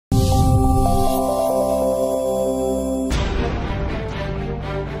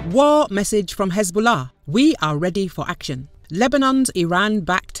War message from Hezbollah. We are ready for action. Lebanon's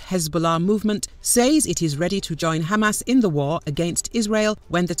Iran-backed Hezbollah movement says it is ready to join Hamas in the war against Israel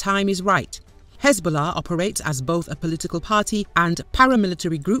when the time is right. Hezbollah operates as both a political party and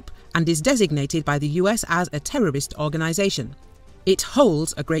paramilitary group and is designated by the US as a terrorist organization. It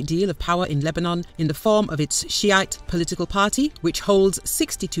holds a great deal of power in Lebanon in the form of its Shiite political party, which holds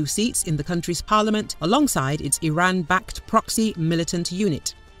 62 seats in the country's parliament alongside its Iran-backed proxy militant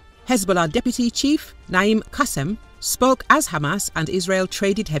unit. Hezbollah Deputy Chief Naim Qassem spoke as Hamas and Israel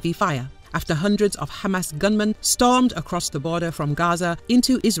traded heavy fire after hundreds of Hamas gunmen stormed across the border from Gaza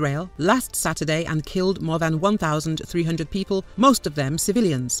into Israel last Saturday and killed more than 1,300 people, most of them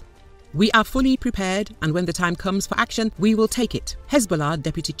civilians. We are fully prepared, and when the time comes for action, we will take it, Hezbollah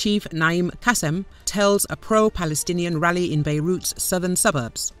Deputy Chief Naim Qassem tells a pro-Palestinian rally in Beirut's southern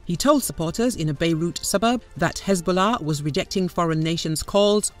suburbs. He told supporters in a Beirut suburb that Hezbollah was rejecting foreign nations'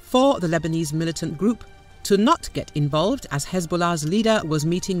 calls for the Lebanese militant group to not get involved, as Hezbollah's leader was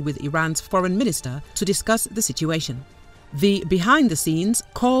meeting with Iran's foreign minister to discuss the situation. The behind-the-scenes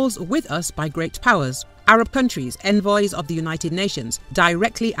calls with us by great powers, Arab countries, envoys of the United Nations,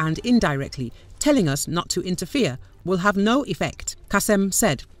 directly and indirectly, telling us not to interfere, will have no effect, Qassem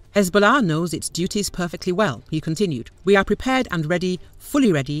said. Hezbollah knows its duties perfectly well, he continued. We are prepared and ready,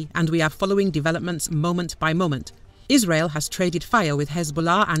 fully ready, and we are following developments moment by moment. Israel has traded fire with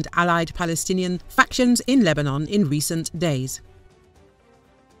Hezbollah and allied Palestinian factions in Lebanon in recent days.